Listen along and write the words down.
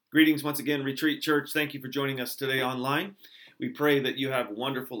Greetings once again, Retreat Church. Thank you for joining us today online. We pray that you have a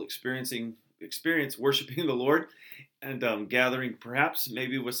wonderful experience worshiping the Lord and gathering perhaps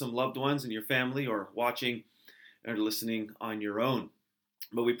maybe with some loved ones in your family or watching or listening on your own.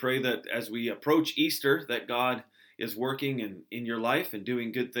 But we pray that as we approach Easter, that God is working in your life and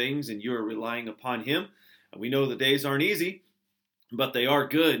doing good things and you are relying upon Him. And we know the days aren't easy, but they are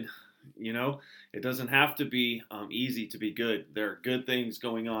good. It doesn't have to be easy to be good. There are good things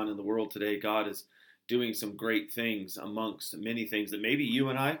going on in the world today. God is doing some great things amongst many things that maybe you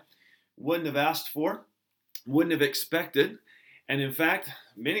and I wouldn't have asked for, wouldn't have expected. And in fact,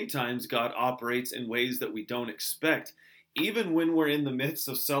 many times God operates in ways that we don't expect, even when we're in the midst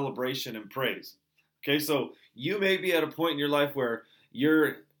of celebration and praise. Okay, so you may be at a point in your life where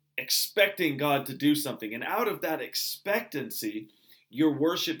you're expecting God to do something. And out of that expectancy, you're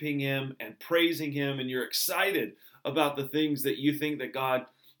worshiping Him and praising Him, and you're excited about the things that you think that God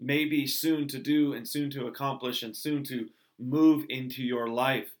may be soon to do and soon to accomplish and soon to move into your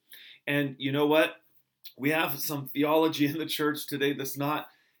life. And you know what? We have some theology in the church today that's not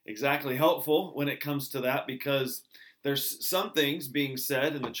exactly helpful when it comes to that, because there's some things being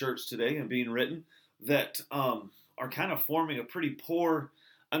said in the church today and being written that are kind of forming a pretty poor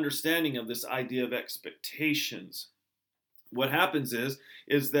understanding of this idea of expectations. What happens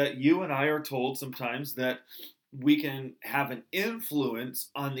is that you and I are told sometimes that we can have an influence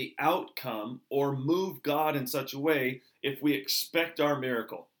on the outcome or move God in such a way if we expect our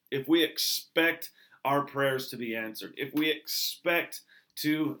miracle, if we expect our prayers to be answered, if we expect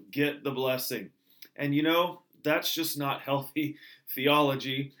to get the blessing. And that's just not healthy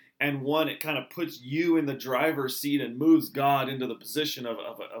theology. And one, it kind of puts you in the driver's seat and moves God into the position of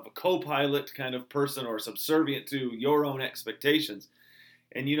a co-pilot kind of person or subservient to your own expectations.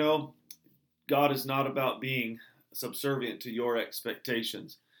 And God is not about being subservient to your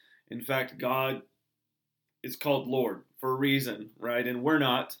expectations. In fact, God is called Lord for a reason, right? And we're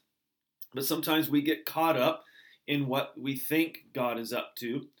not. But sometimes we get caught up in what we think God is up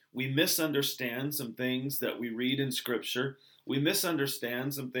to. We misunderstand some things that we read in Scripture. We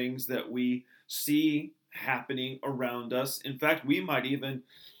misunderstand some things that we see happening around us. In fact, we might even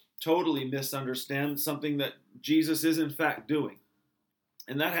totally misunderstand something that Jesus is in fact doing.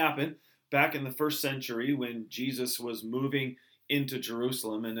 And that happened back in the first century when Jesus was moving into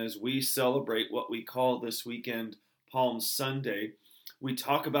Jerusalem. And as we celebrate what we call this weekend Palm Sunday, we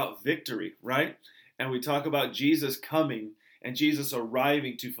talk about victory, right? And we talk about Jesus coming and Jesus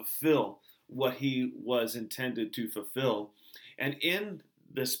arriving to fulfill what He was intended to fulfill. And in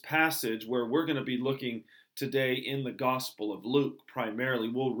this passage where we're going to be looking today in the Gospel of Luke, primarily,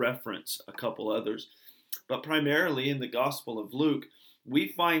 we'll reference a couple others, but primarily in the Gospel of Luke, we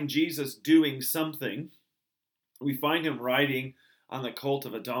find Jesus doing something. We find Him riding on the colt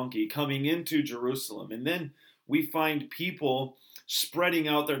of a donkey, coming into Jerusalem. And then we find people spreading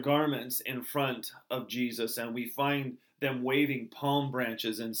out their garments in front of Jesus, and we find them waving palm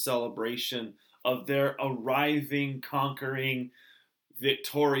branches in celebration of their arriving, conquering,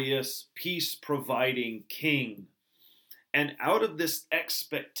 victorious, peace-providing King. And out of this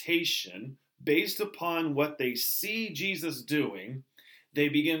expectation, based upon what they see Jesus doing, they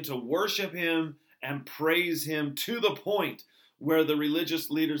begin to worship Him and praise Him to the point where the religious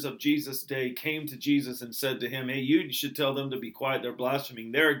leaders of Jesus' day came to Jesus and said to Him, "Hey, you should tell them to be quiet. They're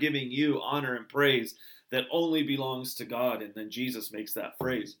blaspheming. They're giving you honor and praise that only belongs to God." And then Jesus makes that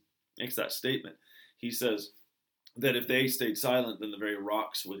statement. He says that if they stayed silent, then the very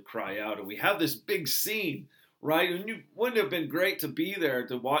rocks would cry out. And we have this big scene, right? And wouldn't it have been great to be there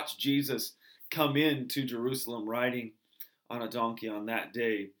to watch Jesus come into Jerusalem riding on a donkey on that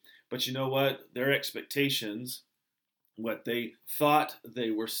day. But you know what? Their expectations, what they thought they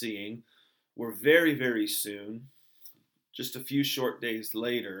were seeing, were very, very soon, just a few short days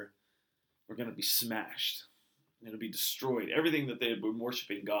later, were going to be smashed. Going to be destroyed. Everything that they had been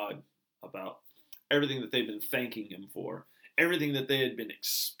worshiping God about, everything that they've been thanking Him for, everything that they had been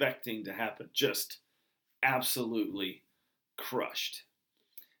expecting to happen, just absolutely crushed.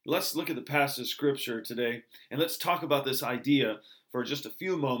 Let's look at the passage of Scripture today, and let's talk about this idea for just a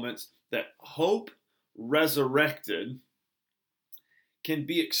few moments that hope resurrected can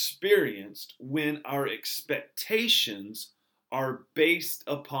be experienced when our expectations are based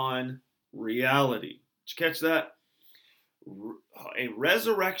upon reality. Did you catch that? A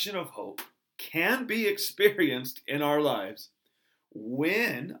resurrection of hope can be experienced in our lives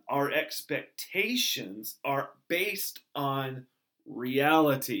when our expectations are based on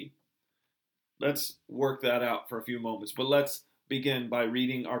reality. Let's work that out for a few moments, but let's begin by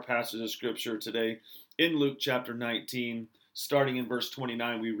reading our passage of Scripture today in Luke chapter 19, Starting in verse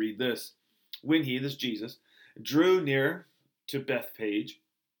 29, we read this. When he, this Jesus, drew near to Bethphage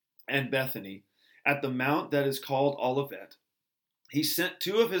and Bethany, at the mount that is called Olivet, he sent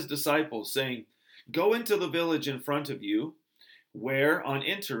two of his disciples, saying, Go into the village in front of you, where on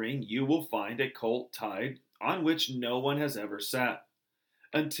entering you will find a colt tied, on which no one has ever sat.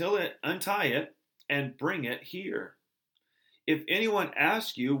 Untie it and bring it here. If anyone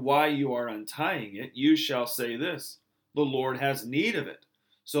asks you why you are untying it, you shall say this, The Lord has need of it.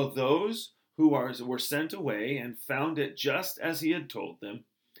 So those who were sent away and found it just as he had told them.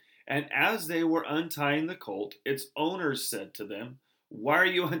 And as they were untying the colt, its owners said to them, Why are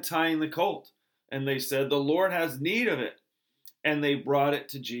you untying the colt? And they said, The Lord has need of it. And they brought it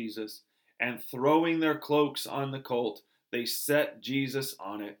to Jesus. And throwing their cloaks on the colt, they set Jesus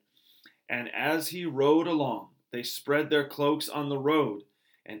on it. And as he rode along, they spread their cloaks on the road.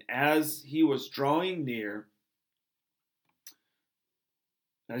 And as he was drawing near,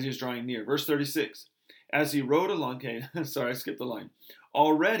 verse 36, as he rode along, okay, sorry, I skipped the line.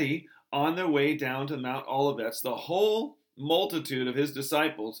 Already on their way down to Mount Olivet, the whole multitude of his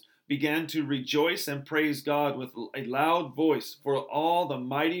disciples began to rejoice and praise God with a loud voice for all the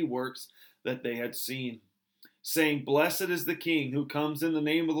mighty works that they had seen, saying, Blessed is the King who comes in the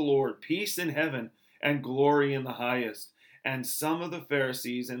name of the Lord, peace in heaven and glory in the highest. And some of the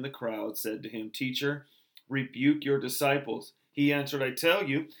Pharisees in the crowd said to him, Teacher, rebuke your disciples. He answered, I tell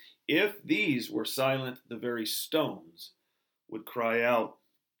you, if these were silent, the very stones would cry out.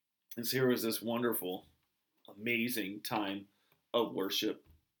 And so here was this wonderful, amazing time of worship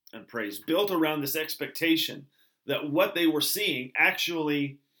and praise, built around this expectation that what they were seeing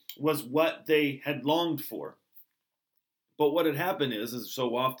actually was what they had longed for. But what had happened is, as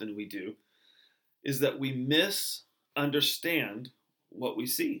so often we do, is that we misunderstand what we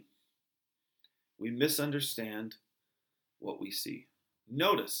see. We misunderstand what we see.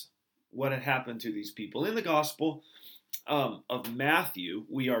 Notice what had happened to these people. In the Gospel of Matthew,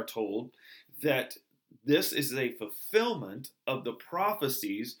 we are told that this is a fulfillment of the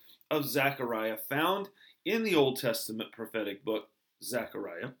prophecies of Zechariah found in the Old Testament prophetic book,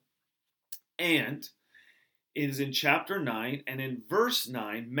 Zechariah. And it is in chapter 9, and in verse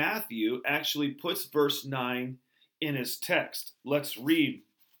 9, Matthew actually puts verse 9 in his text. Let's read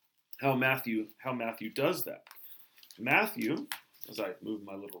how Matthew does that. Matthew, as I move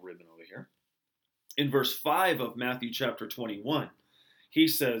my little ribbon over here, in verse 5 of Matthew chapter 21,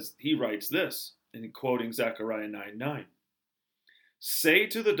 he writes this, in quoting Zechariah 9:9. Say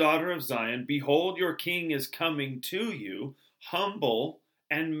to the daughter of Zion, Behold, your king is coming to you, humble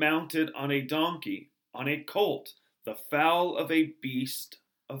and mounted on a donkey, on a colt, the foal of a beast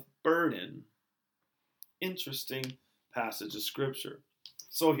of burden. Interesting passage of scripture.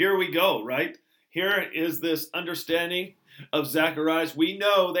 So here we go, right? Here is this understanding of Zacharias.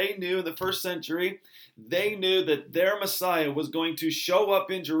 They knew in the first century, they knew that their Messiah was going to show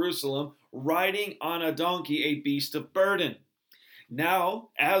up in Jerusalem riding on a donkey, a beast of burden. Now,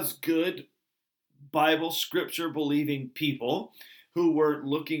 as good Bible scripture believing people who were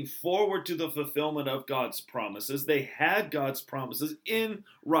looking forward to the fulfillment of God's promises, they had God's promises in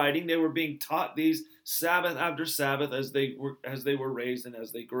writing. They were being taught these Sabbath after Sabbath as they were raised and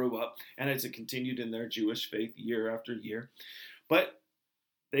as they grew up, and as it continued in their Jewish faith year after year. But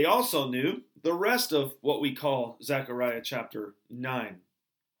they also knew the rest of what we call Zechariah chapter 9.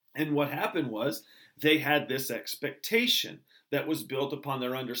 And what happened was they had this expectation that was built upon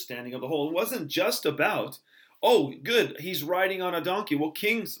their understanding of the whole. It wasn't just about, oh, good, he's riding on a donkey. Well,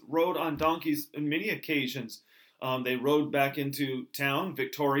 kings rode on donkeys on many occasions. They rode back into town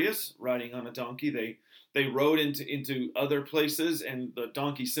victorious, riding on a donkey. They rode into other places, and the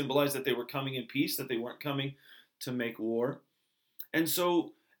donkey symbolized that they were coming in peace, that they weren't coming to make war. And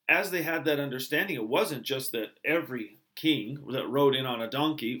so, as they had that understanding, it wasn't just that every king that rode in on a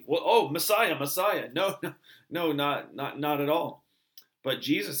donkey, well, oh, Messiah. No, not at all. But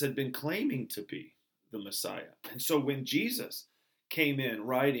Jesus had been claiming to be the Messiah. And so when Jesus came in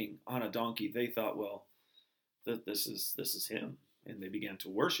riding on a donkey, they thought, well, that this is him. And they began to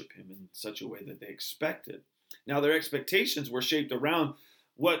worship him in such a way that they expected. Now, their expectations were shaped around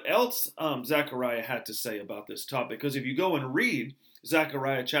what else Zechariah had to say about this topic. Because if you go and read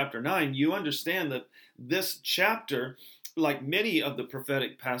Zechariah chapter 9, you understand that this chapter, like many of the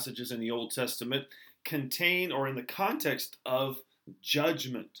prophetic passages in the Old Testament, contain or in the context of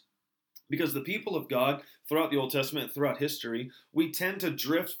judgment. Because the people of God, throughout the Old Testament, throughout history, we tend to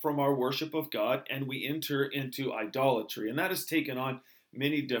drift from our worship of God and we enter into idolatry. And that has taken on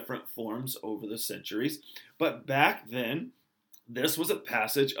many different forms over the centuries. But back then, This was a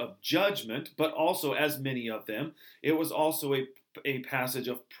passage of judgment, but also, as many of them, it was also a passage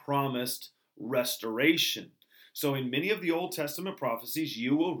of promised restoration. So in many of the Old Testament prophecies,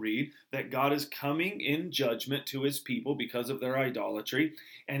 you will read that God is coming in judgment to his people because of their idolatry,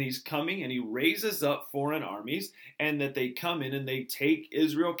 and he's coming and he raises up foreign armies, and that they come in and they take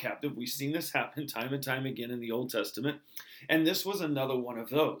Israel captive. We've seen this happen time and time again in the Old Testament, and this was another one of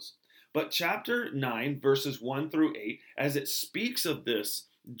those. But chapter 9, verses 1 through 8, as it speaks of this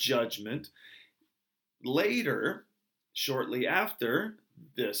judgment, later, shortly after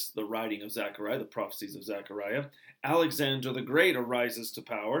this, the writing of Zechariah, the prophecies of Zechariah, Alexander the Great arises to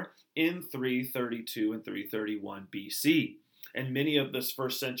power in 332 and 331 BC. And many of this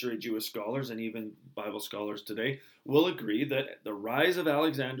first century Jewish scholars and even Bible scholars today will agree that the rise of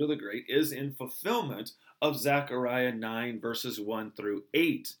Alexander the Great is in fulfillment of Zechariah 9 verses 1 through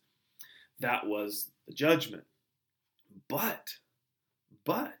 8. That was the judgment. But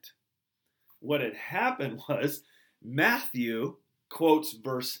what had happened was Matthew quotes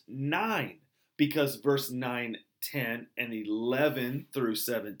verse 9, because verse 9, 10, and 11 through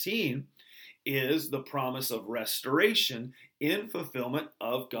 17 is the promise of restoration in fulfillment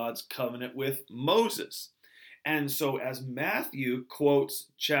of God's covenant with Moses. And so as Matthew quotes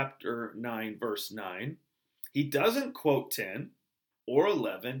chapter 9, verse 9, he doesn't quote 10 or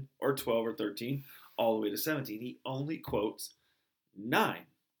 11 or 12 or 13 all the way to 17. He only quotes 9.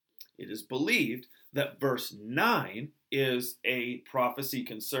 It is believed that verse 9 is a prophecy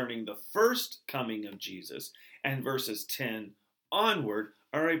concerning the first coming of Jesus, and verses 10 onward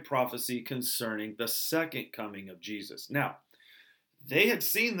are a prophecy concerning the second coming of Jesus. Now, they had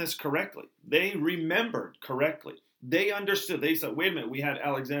seen this correctly. They remembered correctly. They understood. They said, wait a minute, we had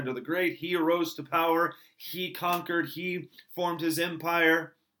Alexander the Great. He arose to power. He conquered. He formed his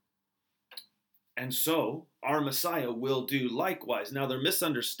empire. And so our Messiah will do likewise. Now, their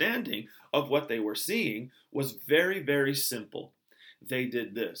misunderstanding of what they were seeing was very, very simple. They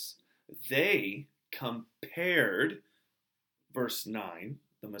did this. They compared verse 9,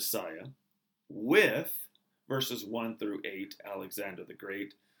 the Messiah, with verses 1 through 8, Alexander the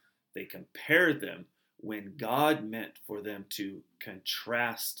Great. They compared them when God meant for them to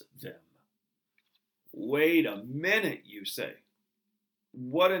contrast them. Wait a minute, you say.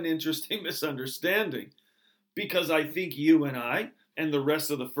 What an interesting misunderstanding. Because I think you and I and the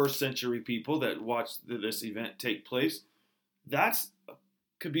rest of the first century people that watched this event take place, that's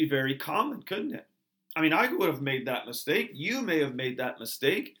could be very common, couldn't it? I mean, I would have made that mistake. You may have made that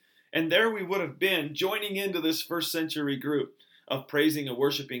mistake. And there we would have been joining into this first century group of praising and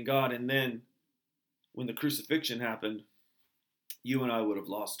worshiping God. And then when the crucifixion happened, you and I would have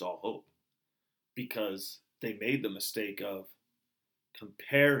lost all hope because they made the mistake of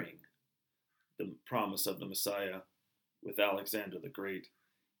comparing the promise of the Messiah with Alexander the Great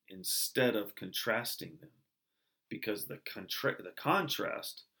instead of contrasting them, because the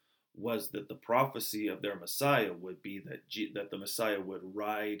contrast was that the prophecy of their Messiah would be that the Messiah would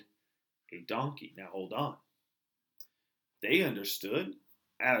ride a donkey. Now hold on. They understood,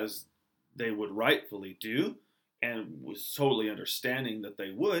 as they would rightfully do, and was totally understanding that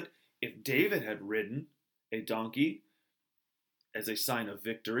they would, if David had ridden a donkey as a sign of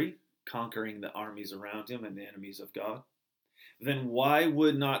victory, conquering the armies around him and the enemies of God, then why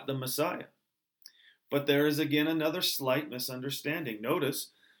would not the Messiah? But there is again another slight misunderstanding. Notice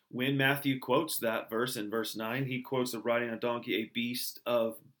when Matthew quotes that verse in verse 9, he quotes of riding a donkey, a beast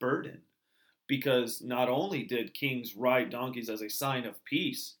of burden. Because not only did kings ride donkeys as a sign of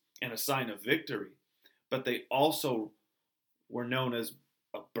peace and a sign of victory, but they also were known as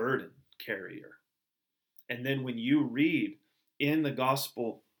a burden carrier. And then when you read in the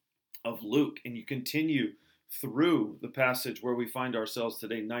Gospel of Luke, and you continue through the passage where we find ourselves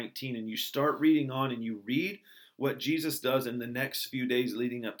today, 19, and you start reading on and you read what Jesus does in the next few days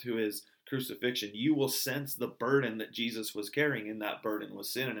leading up to his crucifixion, you will sense the burden that Jesus was carrying, and that burden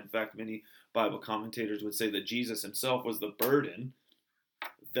was sin. And in fact, many Bible commentators would say that Jesus himself was the burden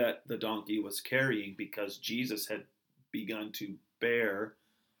that the donkey was carrying, because Jesus had begun to bear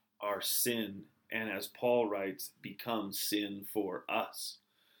our sin, and as Paul writes, become sin for us.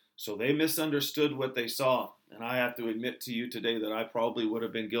 So they misunderstood what they saw, and I have to admit to you today that I probably would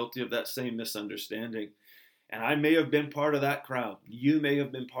have been guilty of that same misunderstanding. And I may have been part of that crowd. You may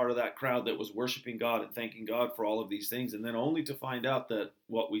have been part of that crowd that was worshiping God and thanking God for all of these things, and then only to find out that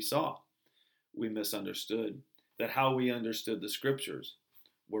what we saw, we misunderstood, that how we understood the scriptures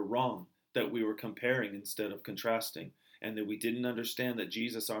were wrong, that we were comparing instead of contrasting, and that we didn't understand that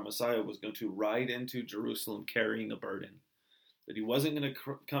Jesus, our Messiah, was going to ride into Jerusalem carrying a burden, that he wasn't going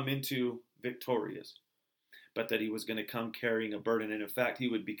to come into victorious, but that he was going to come carrying a burden. And in fact, he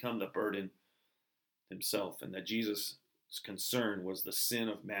would become the burden himself, and that Jesus' concern was the sin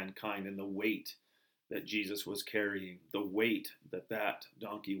of mankind and the weight that Jesus was carrying. The weight that that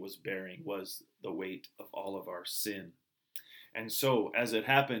donkey was bearing was the weight of all of our sin. And so, as it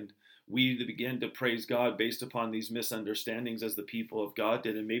happened, we began to praise God based upon these misunderstandings as the people of God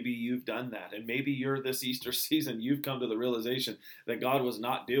did. And maybe you've done that. And maybe you're this Easter season, you've come to the realization that God was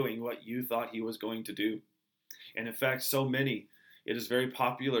not doing what you thought he was going to do. And in fact, so many, it is very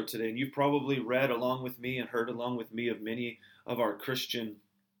popular today. And you've probably read along with me and heard along with me of many of our Christian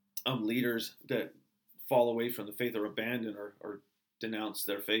leaders that fall away from the faith or abandon or denounce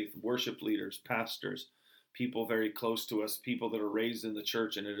their faith. Worship leaders, pastors, people very close to us, people that are raised in the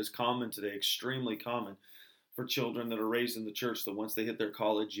church. And it is common today, extremely common, for children that are raised in the church that once they hit their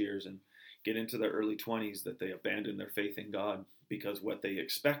college years and get into their early 20s, that they abandon their faith in God because what they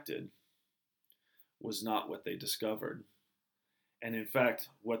expected was not what they discovered. And in fact,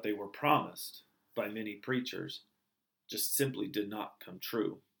 what they were promised by many preachers just simply did not come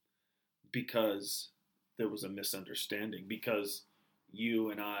true because there was a misunderstanding, because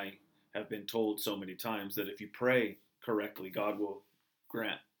you and I have been told so many times that if you pray correctly, God will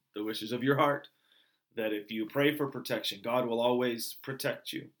grant the wishes of your heart. That if you pray for protection, God will always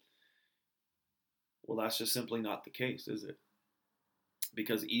protect you. Well, that's just simply not the case, is it?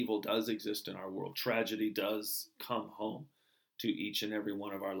 Because evil does exist in our world. Tragedy does come home to each and every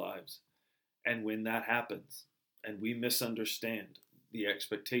one of our lives. And when that happens, and we misunderstand the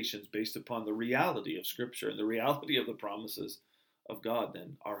expectations based upon the reality of Scripture and the reality of the promises of God,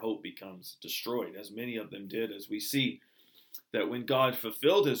 then our hope becomes destroyed, as many of them did, as we see that when God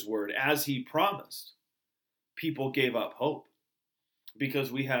fulfilled his word as he promised, people gave up hope.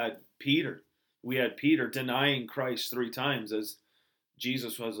 Because we had Peter denying Christ 3 times as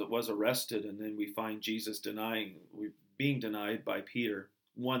Jesus was arrested, and then we find Jesus being denied by Peter,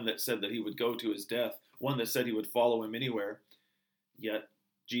 one that said that he would go to his death, one that said he would follow him anywhere. Yet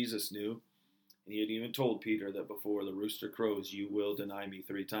Jesus knew, and he had even told Peter that before the rooster crows, you will deny me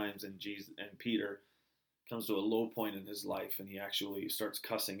 3 times. And Peter comes to a low point in his life, and he actually starts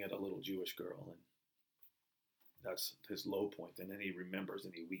cussing at a little Jewish girl, and that's his low point. And then he remembers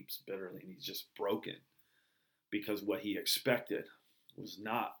and he weeps bitterly, and he's just broken because what he expected was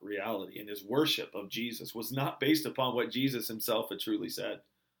not reality, and his worship of Jesus was not based upon what Jesus himself had truly said.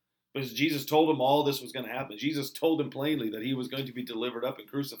 Because Jesus told him all this was going to happen. Jesus told him plainly that he was going to be delivered up and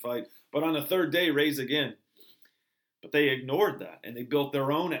crucified, but on the 3rd day raise again. But they ignored that, and they built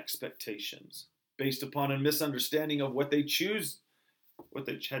their own expectations based upon a misunderstanding of what they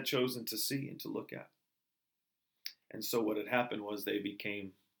had chosen to see and to look at. And so what had happened was they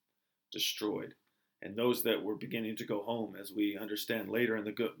became destroyed. And those that were beginning to go home, as we understand later in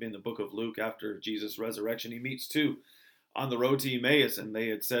the book of Luke, after Jesus' resurrection, he meets 2 on the road to Emmaus, and they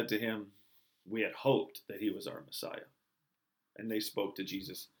had said to him, we had hoped that he was our Messiah. And they spoke to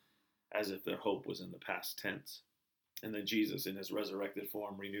Jesus as if their hope was in the past tense. And then Jesus, in his resurrected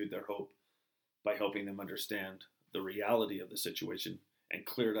form, renewed their hope by helping them understand the reality of the situation and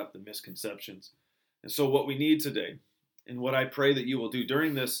cleared up the misconceptions. And so what we need today, and what I pray that you will do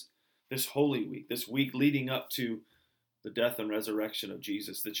during this Holy Week, this week leading up to the death and resurrection of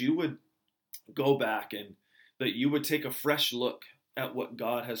Jesus, that you would go back and that you would take a fresh look at what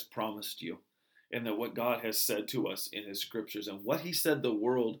God has promised you, and that what God has said to us in his scriptures, and what he said the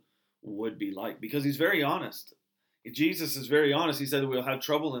world would be like. Because he's very honest. Jesus is very honest. He said that we'll have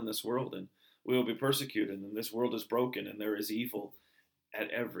trouble in this world, and we will be persecuted, and this world is broken, and there is evil at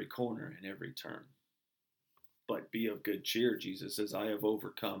every corner and every turn. But be of good cheer, Jesus says, I have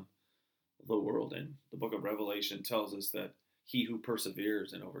overcome the world. And the book of Revelation tells us that he who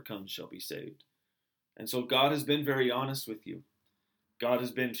perseveres and overcomes shall be saved. And so God has been very honest with you. God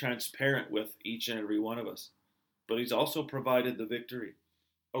has been transparent with each and every one of us. But he's also provided the victory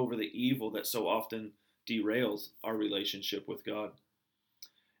over the evil that so often derails our relationship with God.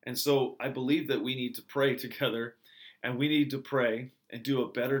 And so I believe that we need to pray together, and we need to pray and do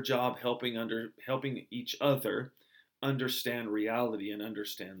a better job helping each other understand reality and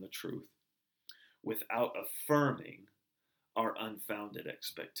understand the truth without affirming our unfounded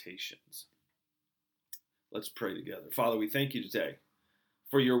expectations. Let's pray together. Father, we thank you today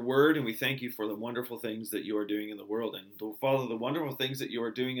for your word, and we thank you for the wonderful things that you are doing in the world. And Father, the wonderful things that you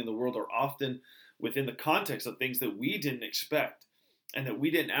are doing in the world are often within the context of things that we didn't expect, and that we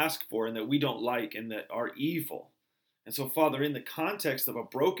didn't ask for, and that we don't like, and that are evil. And so, Father, in the context of a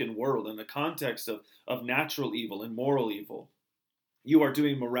broken world, in the context of natural evil and moral evil, you are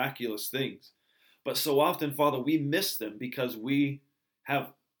doing miraculous things. But so often, Father, we miss them because we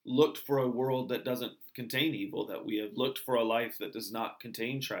have looked for a world that doesn't contain evil, that we have looked for a life that does not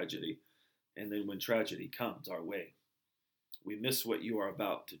contain tragedy. And then when tragedy comes our way, we miss what you are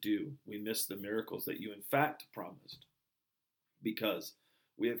about to do. We miss the miracles that you in fact promised because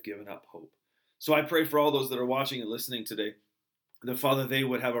we have given up hope. So I pray for all those that are watching and listening today, that Father, they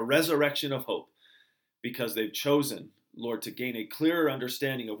would have a resurrection of hope because they've chosen, Lord, to gain a clearer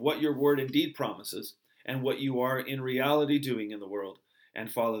understanding of what your word indeed promises and what you are in reality doing in the world.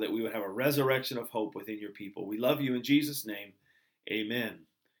 And Father, that we would have a resurrection of hope within your people. We love you in Jesus' name. Amen.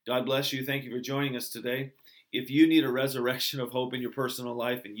 God bless you. Thank you for joining us today. If you need a resurrection of hope in your personal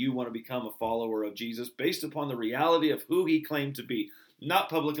life and you want to become a follower of Jesus based upon the reality of who he claimed to be, not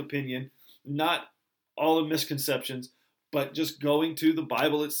public opinion, not all the misconceptions, but just going to the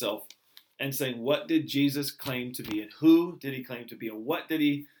Bible itself and saying, what did Jesus claim to be and who did he claim to be and what did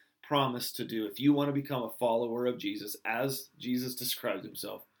he promise to do? If you want to become a follower of Jesus as Jesus described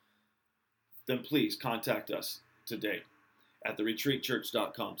himself, then please contact us today at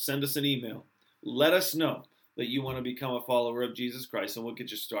theretreatchurch.com. Send us an email. Let us know that you want to become a follower of Jesus Christ, and we'll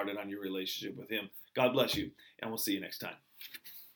get you started on your relationship with him. God bless you, and we'll see you next time.